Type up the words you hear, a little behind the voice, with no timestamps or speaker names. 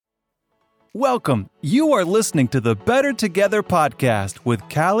Welcome. You are listening to the Better Together podcast with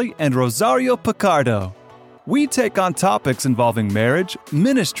Callie and Rosario Picardo. We take on topics involving marriage,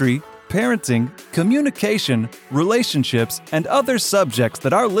 ministry, parenting, communication, relationships, and other subjects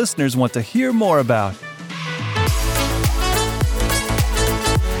that our listeners want to hear more about.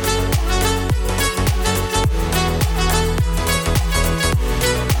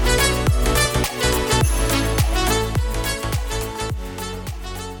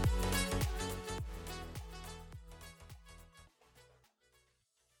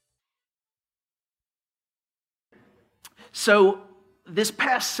 So this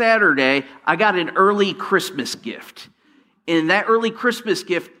past Saturday, I got an early Christmas gift. And that early Christmas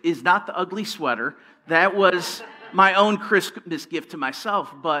gift is not the ugly sweater. That was my own Christmas gift to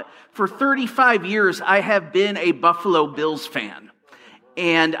myself. But for 35 years, I have been a Buffalo Bills fan.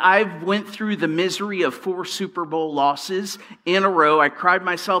 And I've went through the misery of 4 Super Bowl losses in a row. I cried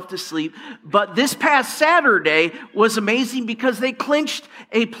myself to sleep. But this past Saturday was amazing because they clinched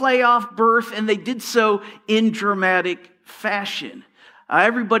a playoff berth, and they did so in dramatic fashion.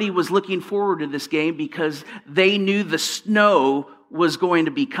 Everybody was looking forward to this game because they knew the snow was going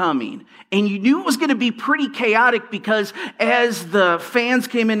to be coming. And you knew it was going to be pretty chaotic because as the fans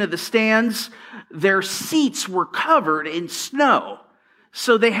came into the stands, their seats were covered in snow.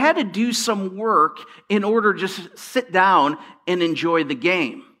 So they had to do some work in order to just sit down and enjoy the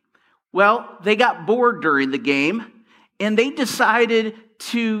game. Well, they got bored during the game, and they decided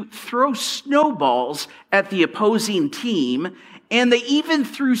to throw snowballs at the opposing team, and they even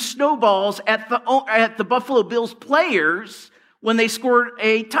threw snowballs at the Buffalo Bills players when they scored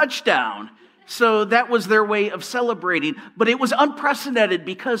a touchdown. So that was their way of celebrating. But it was unprecedented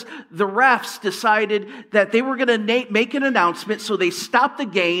because the refs decided that they were going to make an announcement. So they stopped the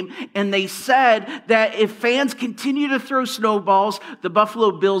game, and they said that if fans continue to throw snowballs, the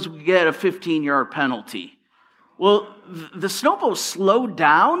Buffalo Bills would get a 15-yard penalty. Well, the snowballs slowed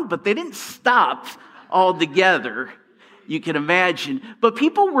down, but they didn't stop altogether, you can imagine. But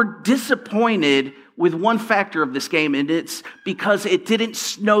people were disappointed with one factor of this game, and it's because it didn't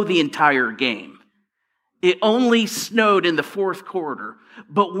snow the entire game. It only snowed in the fourth quarter.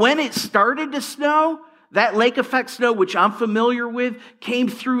 But when it started to snow, that lake effect snow, which I'm familiar with, came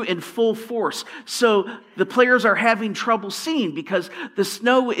through in full force. So the players are having trouble seeing because the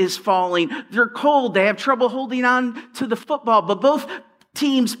snow is falling. They're cold. They have trouble holding on to the football. But both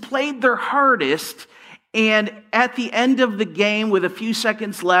teams played their hardest. And at the end of the game, with a few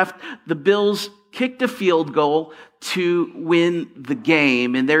seconds left, the Bills kicked a field goal to win the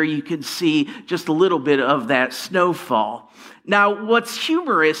game. And there you can see just a little bit of that snowfall. Now, what's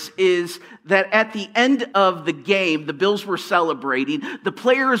humorous is that at the end of the game, the Bills were celebrating. The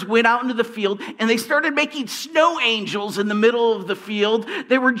players went out into the field, and they started making snow angels in the middle of the field.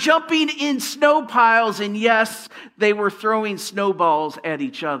 They were jumping in snow piles, and yes, they were throwing snowballs at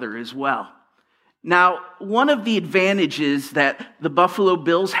each other as well. Now, one of the advantages that the Buffalo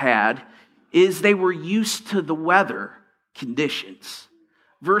Bills had is they were used to the weather conditions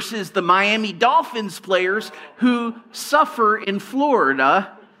versus the Miami Dolphins players who suffer in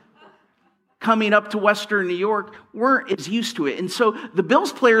Florida coming up to Western New York weren't as used to it. And so the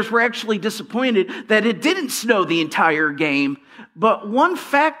Bills players were actually disappointed that it didn't snow the entire game. But one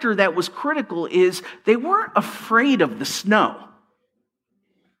factor that was critical is they weren't afraid of the snow.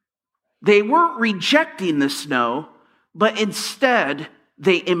 They weren't rejecting the snow, but instead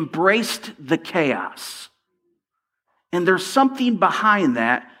they embraced the chaos. And there's something behind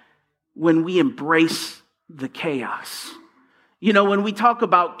that when we embrace the chaos. You know, when we talk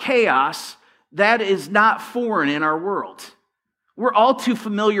about chaos, that is not foreign in our world. We're all too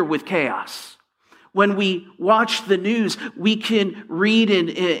familiar with chaos. When we watch the news, we can read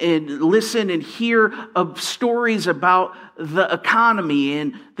and listen and hear of stories about the economy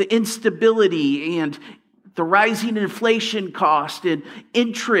and the instability and the rising inflation cost and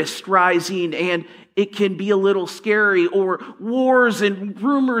interest rising, and it can be a little scary, or wars and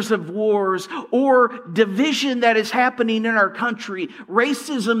rumors of wars, or division that is happening in our country,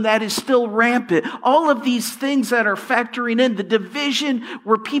 racism that is still rampant, all of these things that are factoring in, the division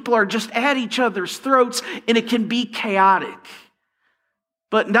where people are just at each other's throats, and it can be chaotic.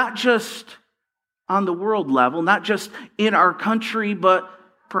 But not just on the world level, not just in our country, but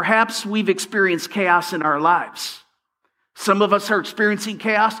perhaps we've experienced chaos in our lives. Some of us are experiencing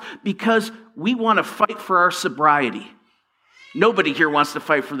chaos because we want to fight for our sobriety. Nobody here wants to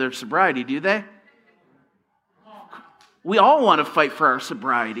fight for their sobriety, do they? We all want to fight for our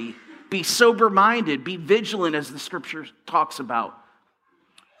sobriety. Be sober-minded, be vigilant, as the scripture talks about.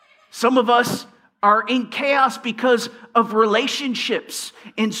 Some of us are in chaos because of relationships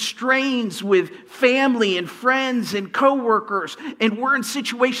and strains with family and friends and coworkers. And we're in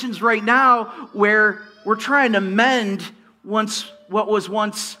situations right now where we're trying to mend what was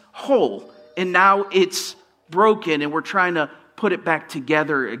once whole, and now it's broken, and we're trying to put it back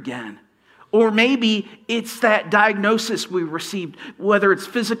together again. Or maybe it's that diagnosis we received, whether it's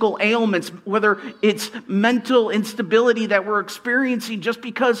physical ailments, whether it's mental instability that we're experiencing just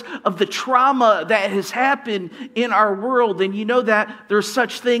because of the trauma that has happened in our world. And you know that there's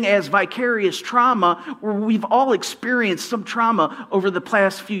such thing as vicarious trauma, where we've all experienced some trauma over the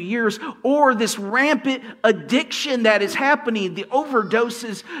past few years, or this rampant addiction that is happening, the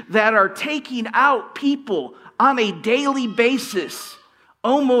overdoses that are taking out people on a daily basis.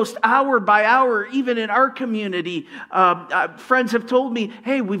 Almost hour by hour, even in our community. Friends have told me,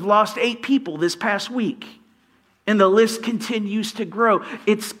 hey, we've lost 8 people this past week. And the list continues to grow.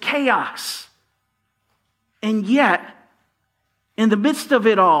 It's chaos. And yet, in the midst of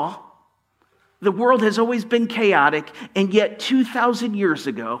it all, the world has always been chaotic. And yet, 2,000 years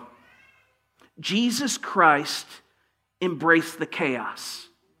ago, Jesus Christ embraced the chaos.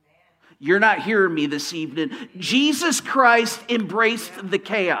 You're not hearing me this evening. Jesus Christ embraced the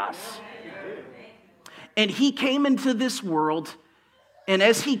chaos. And he came into this world, and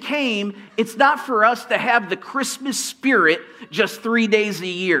as he came, it's not for us to have the Christmas spirit just 3 days a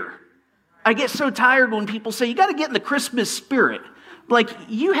year. I get so tired when people say, you got to get in the Christmas spirit. Like,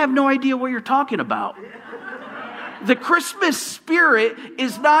 you have no idea what you're talking about. The Christmas spirit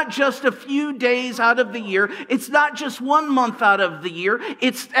is not just a few days out of the year. It's not just 1 month out of the year.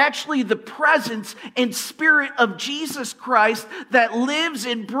 It's actually the presence and spirit of Jesus Christ that lives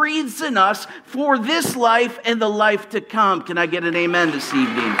and breathes in us for this life and the life to come. Can I get an amen this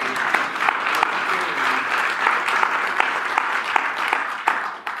evening?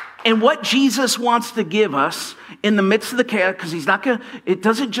 And what Jesus wants to give us in the midst of the chaos, because it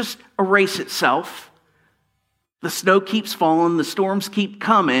doesn't just erase itself. The snow keeps falling, the storms keep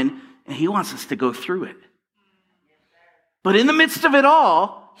coming, and he wants us to go through it. But in the midst of it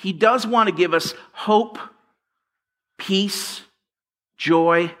all, he does want to give us hope, peace,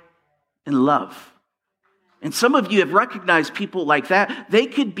 joy, and love. And some of you have recognized people like that. They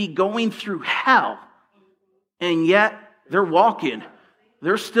could be going through hell, and yet they're walking.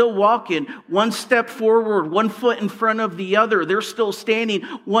 They're still walking 1 step forward, 1 foot in front of the other. They're still standing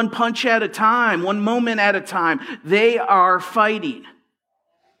 1 punch at a time, 1 moment at a time. They are fighting.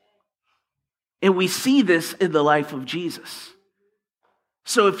 And we see this in the life of Jesus.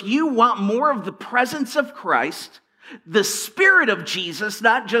 So if you want more of the presence of Christ, the Spirit of Jesus,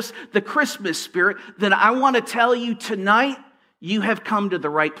 not just the Christmas spirit, then I want to tell you tonight, you have come to the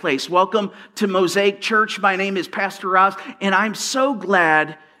right place. Welcome to Mosaic Church. My name is Pastor Ross, and I'm so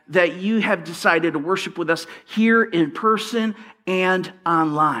glad that you have decided to worship with us here in person and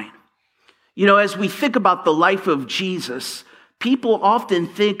online. You know, as we think about the life of Jesus, people often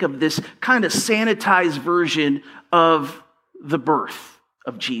think of this kind of sanitized version of the birth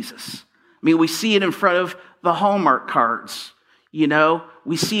of Jesus. I mean, we see it in front of the Hallmark cards. You know,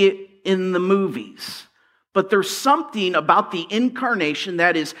 we see it in the movies. But there's something about the incarnation,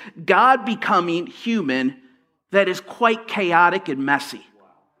 that is God becoming human, that is quite chaotic and messy.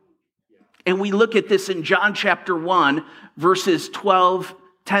 And we look at this in John chapter 1, verses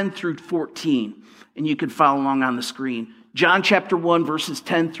 10 through 14. And you can follow along on the screen. John chapter 1, verses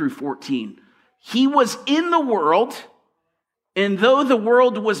 10 through 14. He was in the world, and though the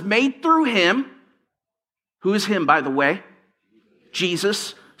world was made through him, who is him, by the way?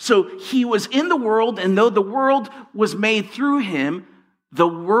 Jesus. So he was in the world, and though the world was made through him, the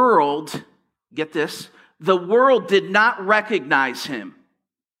world, get this, the world did not recognize him.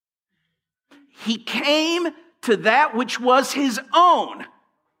 He came to that which was his own,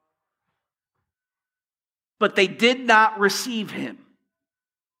 but they did not receive him.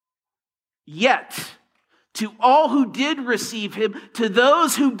 Yet, to all who did receive him, to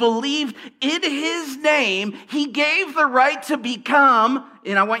those who believed in his name, he gave the right to become,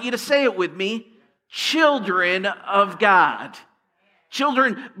 and I want you to say it with me, children of God.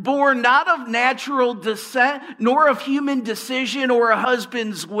 Children born not of natural descent, nor of human decision or a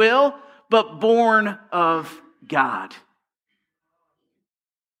husband's will, but born of God.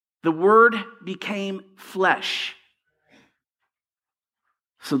 The Word became flesh.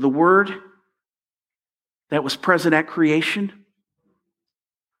 So the Word that was present at creation,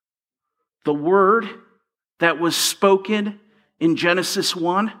 the Word that was spoken in Genesis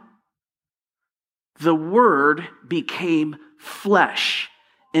 1, the Word became flesh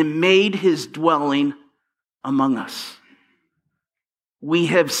and made his dwelling among us. we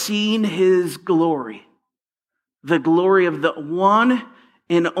have seen his glory, the glory of the one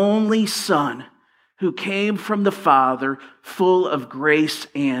and only Son who came from the Father, full of grace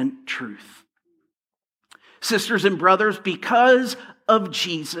and truth. Sisters and brothers, because of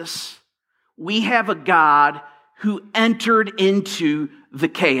Jesus, we have a God who entered into the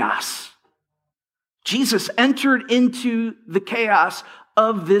chaos. Jesus entered into the chaos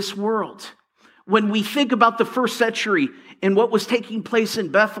of this world. When we think about the first century and what was taking place in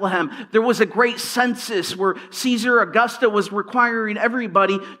Bethlehem, there was a great census where Caesar Augusta was requiring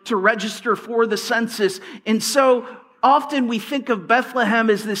everybody to register for the census. And so often we think of Bethlehem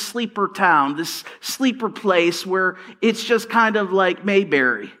as this sleeper town, this sleeper place where it's just kind of like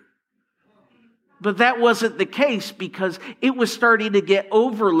Mayberry. But that wasn't the case because it was starting to get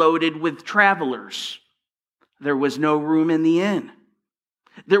overloaded with travelers. There was no room in the inn.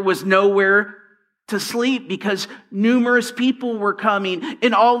 There was nowhere to sleep because numerous people were coming,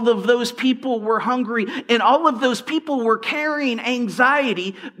 and all of those people were hungry, and all of those people were carrying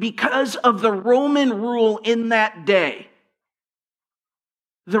anxiety because of the Roman rule in that day.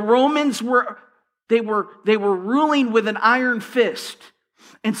 The Romans were ruling with an iron fist.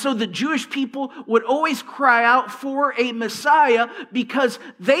 And so the Jewish people would always cry out for a Messiah because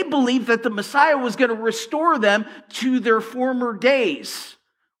they believed that the Messiah was going to restore them to their former days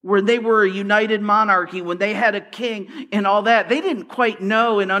where they were a united monarchy, when they had a king and all that. They didn't quite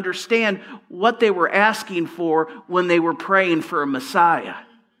know and understand what they were asking for when they were praying for a Messiah.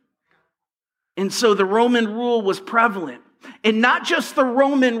 And so the Roman rule was prevalent. And not just the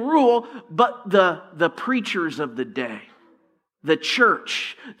Roman rule, but the preachers of the day. The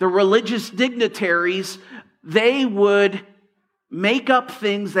church, the religious dignitaries, they would make up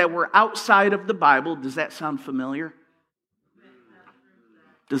things that were outside of the Bible. Does that sound familiar?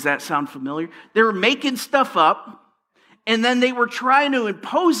 Does that sound familiar? They were making stuff up, and then they were trying to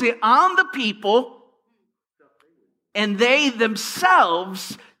impose it on the people, and they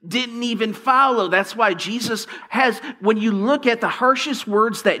themselves didn't even follow. That's why Jesus has, when you look at the harshest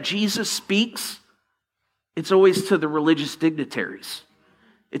words that Jesus speaks, it's always to the religious dignitaries.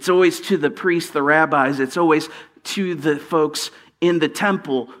 It's always to the priests, the rabbis. It's always to the folks in the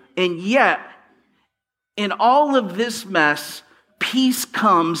temple. And yet, in all of this mess, peace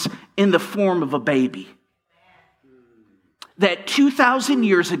comes in the form of a baby. That 2,000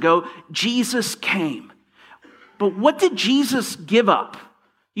 years ago, Jesus came. But what did Jesus give up?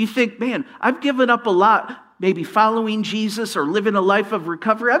 You think, man, I've given up a lot, maybe following Jesus or living a life of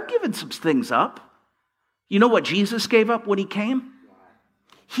recovery. I've given some things up. You know what Jesus gave up when he came?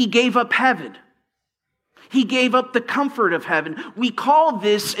 He gave up heaven. He gave up the comfort of heaven. We call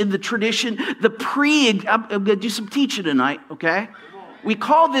this in the tradition I'm going to do some teaching tonight, okay? We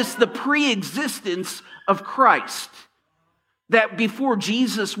call this the pre-existence of Christ. That before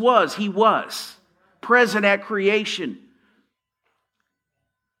Jesus was, he was present at creation.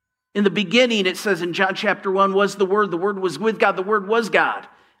 In the beginning, it says in John chapter 1, was the Word was with God, the Word was God.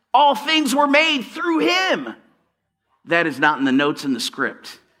 All things were made through him. That is not in the notes in the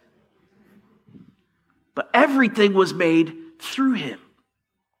script. But everything was made through him.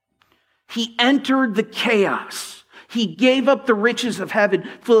 He entered the chaos. He gave up the riches of heaven.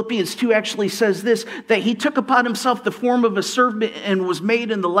 Philippians 2 actually says this, that he took upon himself the form of a servant and was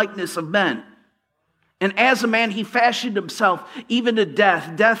made in the likeness of men. And as a man, he fashioned himself even to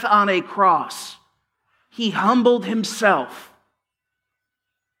death, death on a cross. He humbled himself,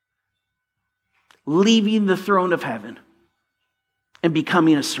 leaving the throne of heaven and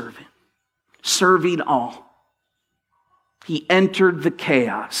becoming a servant, serving all. He entered the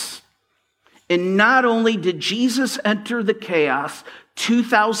chaos. And not only did Jesus enter the chaos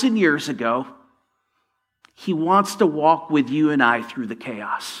 2,000 years ago, he wants to walk with you and I through the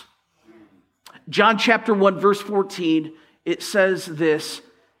chaos. John chapter 1, verse 14, it says this,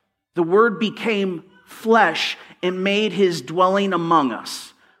 the Word became flesh and made his dwelling among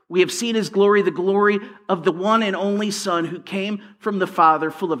us. We have seen his glory, the glory of the one and only Son who came from the Father,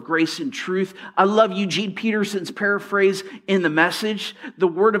 full of grace and truth. I love Eugene Peterson's paraphrase in the Message. The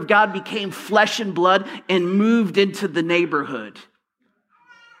Word of God became flesh and blood and moved into the neighborhood.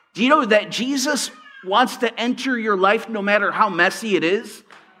 Do you know that Jesus wants to enter your life no matter how messy it is?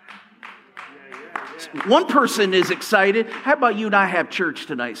 One person is excited. How about you and I have church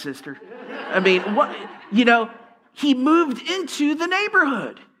tonight, sister? I mean, he moved into the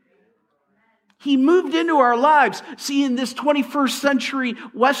neighborhood. He moved into our lives. See, in this 21st century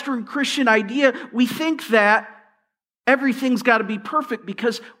Western Christian idea, we think that everything's got to be perfect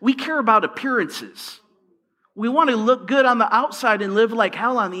because we care about appearances. We want to look good on the outside and live like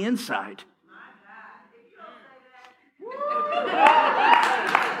hell on the inside.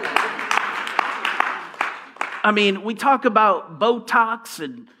 I mean, we talk about Botox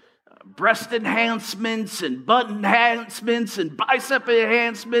and breast enhancements and butt enhancements and bicep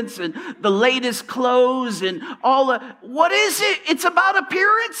enhancements and the latest clothes and all the... What is it? It's about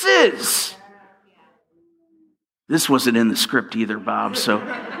appearances. This wasn't in the script either, Bob, so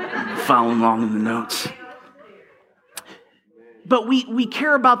following along in the notes. But we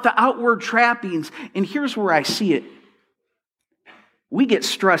care about the outward trappings, and here's where I see it. We get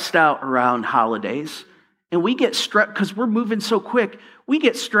stressed out around holidays, and we get stressed because we're moving so quick. We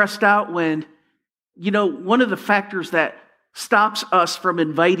get stressed out when, one of the factors that stops us from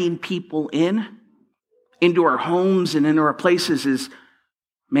inviting people into our homes and into our places is,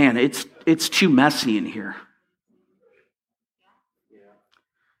 man, it's too messy in here.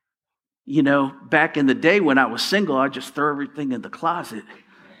 Back in the day when I was single, I'd just throw everything in the closet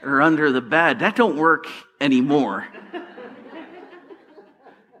or under the bed. That don't work anymore.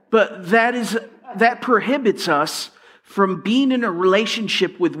 But that prohibits us from being in a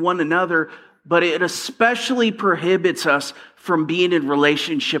relationship with one another, but it especially prohibits us from being in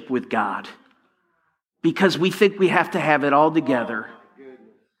relationship with God because we think we have to have it all together.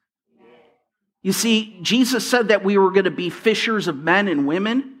 You see, Jesus said that we were going to be fishers of men and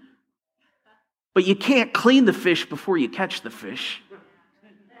women, but you can't clean the fish before you catch the fish.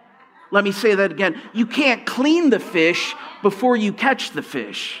 Let me say that again. You can't clean the fish before you catch the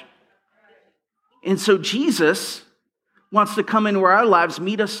fish. And so Jesus wants to come into our lives,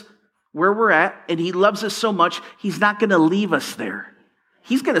 meet us where we're at, and he loves us so much, he's not going to leave us there.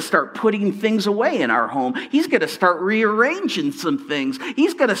 He's going to start putting things away in our home. He's going to start rearranging some things.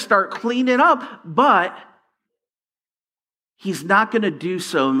 He's going to start cleaning up, but he's not going to do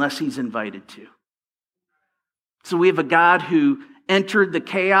so unless he's invited to. So we have a God who entered the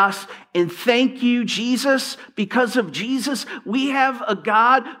chaos, and thank you, Jesus. Because of Jesus, we have a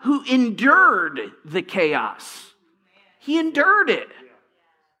God who endured the chaos. He endured it.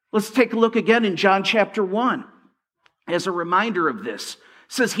 Let's take a look again in John chapter 1 as a reminder of this. It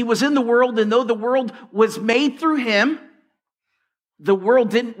says, he was in the world, and though the world was made through him, the world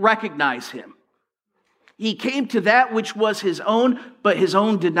didn't recognize him. He came to that which was his own, but his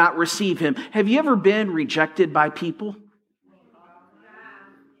own did not receive him. Have you ever been rejected by people?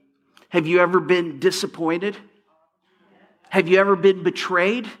 Have you ever been disappointed? Have you ever been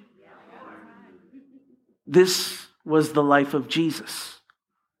betrayed? This was the life of Jesus.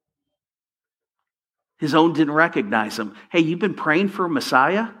 His own didn't recognize him. Hey, you've been praying for a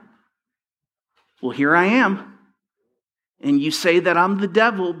Messiah? Well, here I am. And you say that I'm the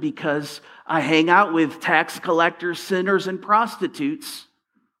devil because I hang out with tax collectors, sinners, and prostitutes.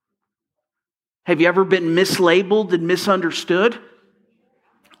 Have you ever been mislabeled and misunderstood?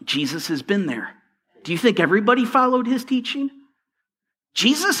 Jesus has been there. Do you think everybody followed his teaching?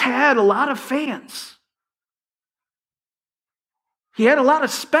 Jesus had a lot of fans. He had a lot of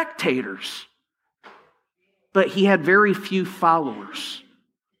spectators, but he had very few followers.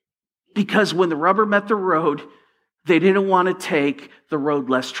 Because when the rubber met the road, they didn't want to take the road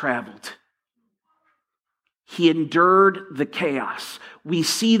less traveled. He endured the chaos. We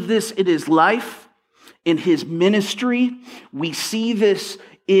see this in his life, in his ministry. We see this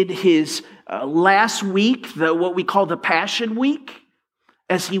in his last week, what we call the Passion Week,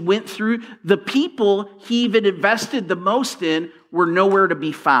 as he went through. The people he even invested the most in were nowhere to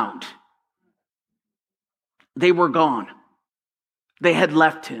be found. They were gone. They had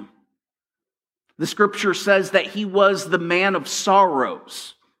left him. The scripture says that he was the man of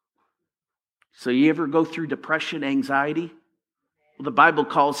sorrows. So you ever go through depression, anxiety? Well, the Bible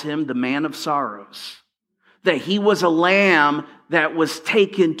calls him the man of sorrows. That he was a lamb that was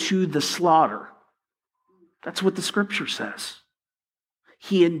taken to the slaughter. That's what the scripture says.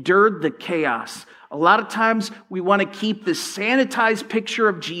 He endured the chaos. A lot of times we want to keep this sanitized picture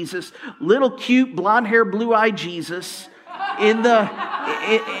of Jesus, little cute blonde hair, blue eyed Jesus, in the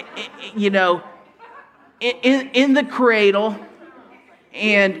cradle,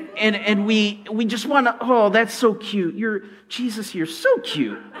 and we just want to, oh, that's so cute. Jesus, you're so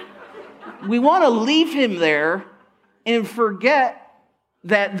cute. We want to leave him there and forget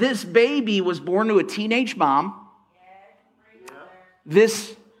that this baby was born to a teenage mom.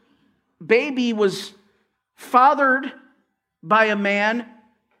 This baby was fathered by a man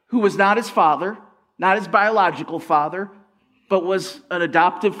who was not his father, not his biological father, but was an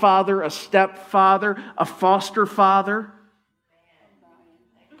adoptive father, a stepfather, a foster father.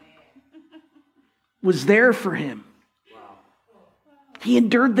 Was there for him. He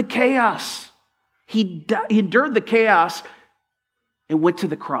endured the chaos. He endured the chaos and went to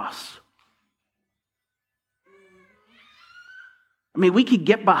the cross. I mean, we could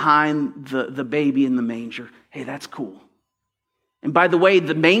get behind the baby in the manger. Hey, that's cool. And by the way,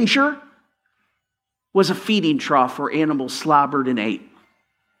 the manger was a feeding trough where animals slobbered and ate.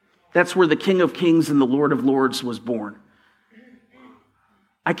 That's where the King of Kings and the Lord of Lords was born.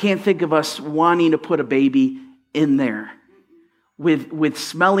 I can't think of us wanting to put a baby in there with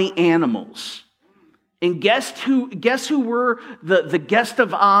smelly animals. And guess who were the guest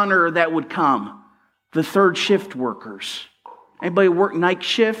of honor that would come? The third shift workers. Anybody work night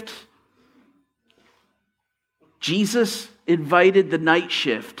shift? Jesus invited the night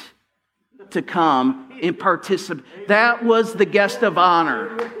shift to come and participate. That was the guest of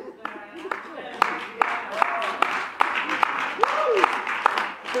honor.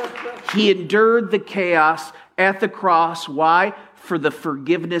 He endured the chaos at the cross. Why? For the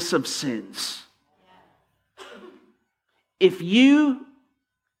forgiveness of sins. If you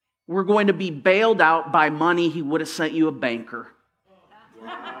were going to be bailed out by money, he would have sent you a banker.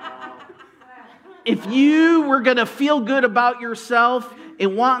 If you were going to feel good about yourself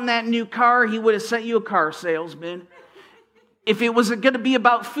and wanting that new car, he would have sent you a car salesman. If it was going to be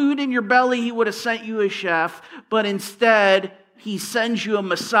about food in your belly, he would have sent you a chef. But instead, he sends you a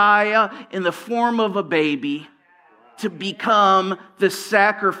Messiah in the form of a baby to become the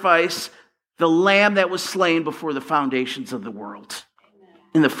sacrifice, the lamb that was slain before the foundations of the world,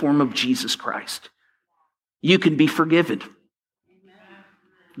 in the form of Jesus Christ. You can be forgiven.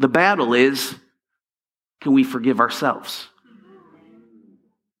 The battle is, can we forgive ourselves?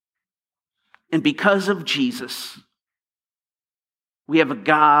 And because of Jesus, we have a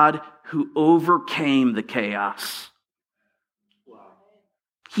God who overcame the chaos.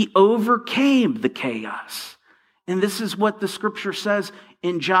 He overcame the chaos. And this is what the scripture says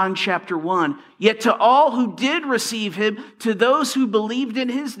in John chapter 1. Yet to all who did receive him, to those who believed in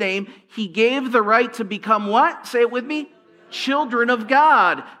his name, he gave the right to become what? Say it with me. Children of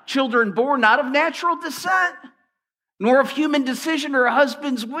God. Children born not of natural descent, nor of human decision or a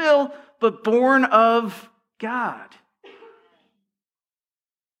husband's will, but born of God.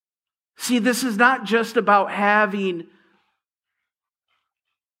 See, this is not just about having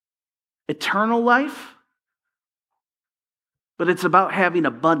eternal life, but it's about having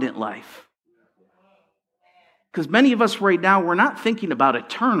abundant life. Because many of us right now, we're not thinking about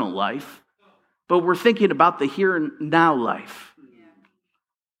eternal life, but we're thinking about the here and now life.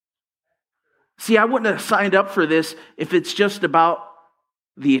 See, I wouldn't have signed up for this if it's just about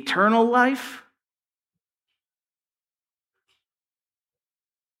the eternal life,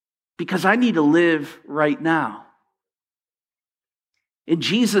 because I need to live right now. And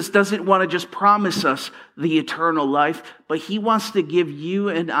Jesus doesn't want to just promise us the eternal life, but he wants to give you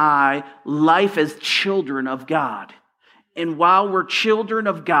and I life as children of God. And while we're children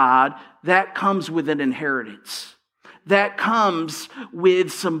of God, that comes with an inheritance. That comes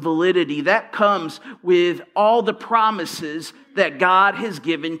with some validity. That comes with all the promises that God has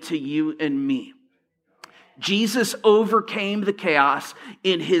given to you and me. Jesus overcame the chaos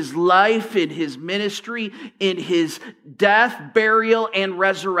in his life, in his ministry, in his death, burial, and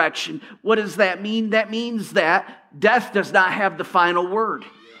resurrection. What does that mean? That means that death does not have the final word.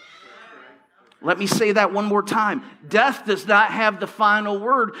 Let me say that one more time. Death does not have the final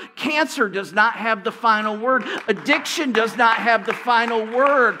word. Cancer does not have the final word. Addiction does not have the final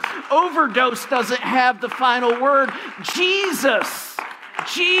word. Overdose doesn't have the final word. Jesus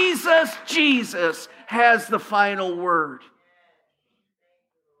has the final word.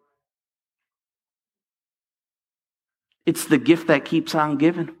 It's the gift that keeps on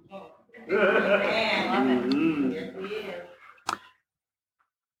giving.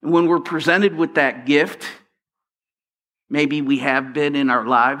 When we're presented with that gift, maybe we have been in our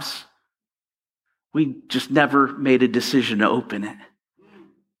lives, we just never made a decision to open it.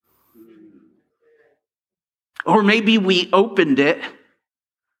 Or maybe we opened it,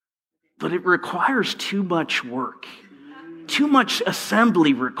 but it requires too much work, too much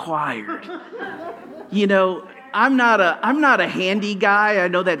assembly required. You know, I'm not a handy guy. I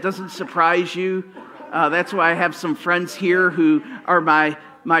know that doesn't surprise you. That's why I have some friends here who are my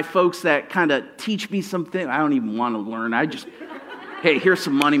folks that kind of teach me something. I don't even want to learn. Hey, here's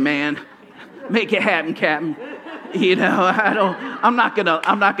some money, man. Make it happen, Captain. You know, I'm not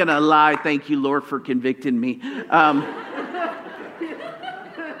gonna lie. Thank you, Lord, for convicting me.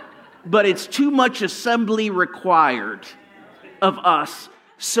 But it's too much assembly required of us.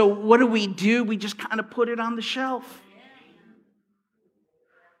 So what do? We just kind of put it on the shelf.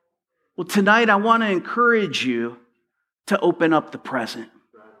 Well, tonight I want to encourage you to open up the present.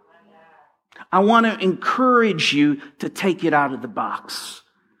 I want to encourage you to take it out of the box.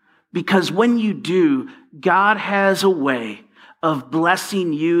 Because when you do, God has a way of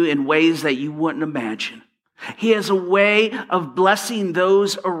blessing you in ways that you wouldn't imagine. He has a way of blessing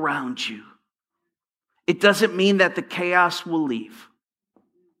those around you. It doesn't mean that the chaos will leave.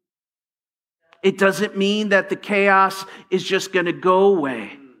 It doesn't mean that the chaos is just going to go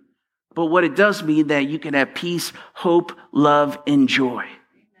away. But what it does mean that you can have peace, hope, love, and joy.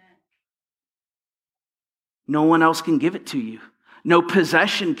 No one else can give it to you. No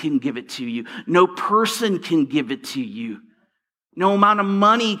possession can give it to you. No person can give it to you. No amount of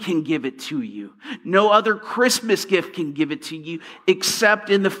money can give it to you. No other Christmas gift can give it to you except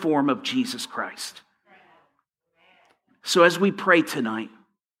in the form of Jesus Christ. So as we pray tonight,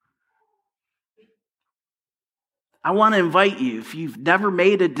 I want to invite you, if you've never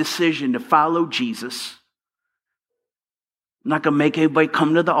made a decision to follow Jesus, I'm not going to make anybody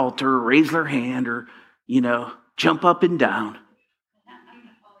come to the altar or raise their hand or, jump up and down.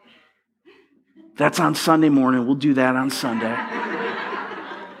 That's on Sunday morning. We'll do that on Sunday.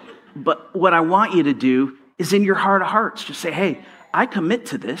 But what I want you to do is in your heart of hearts, just say, hey, I commit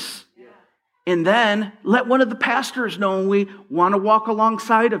to this. And then let one of the pastors know we want to walk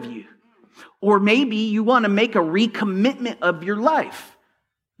alongside of you. Or maybe you want to make a recommitment of your life.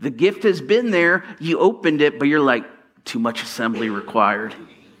 The gift has been there, you opened it, but you're like, too much assembly required.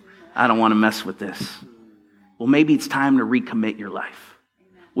 I don't want to mess with this. Well, maybe it's time to recommit your life.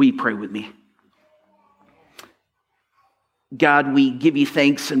 Will you pray with me? God, we give you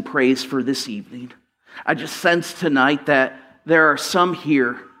thanks and praise for this evening. I just sense tonight that there are some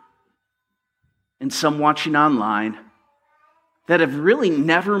here and some watching online that have really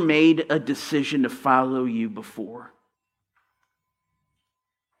never made a decision to follow you before.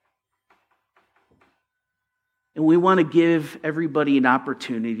 And we want to give everybody an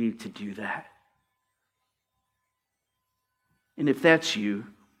opportunity to do that. And if that's you,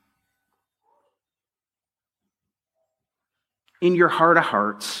 in your heart of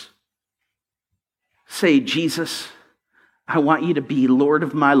hearts, say, Jesus, I want you to be Lord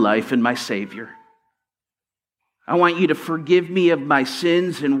of my life and my Savior. I want you to forgive me of my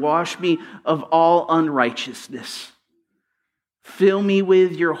sins and wash me of all unrighteousness. Fill me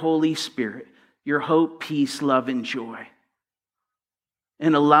with your Holy Spirit, your hope, peace, love, and joy.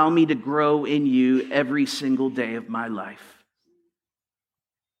 And allow me to grow in you every single day of my life.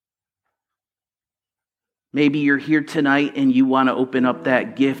 Maybe you're here tonight and you want to open up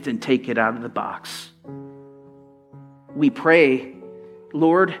that gift and take it out of the box. We pray,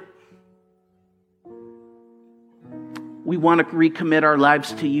 Lord, we want to recommit our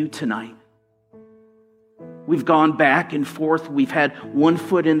lives to you tonight. We've gone back and forth. We've had one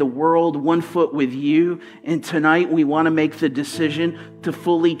foot in the world, one foot with you. And tonight we want to make the decision to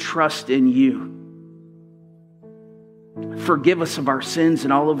fully trust in you. Forgive us of our sins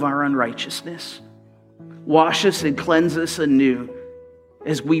and all of our unrighteousness. Wash us and cleanse us anew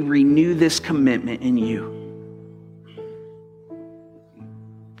as we renew this commitment in you.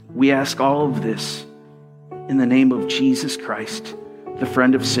 We ask all of this in the name of Jesus Christ, the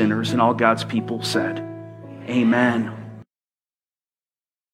friend of sinners, and all God's people said, amen.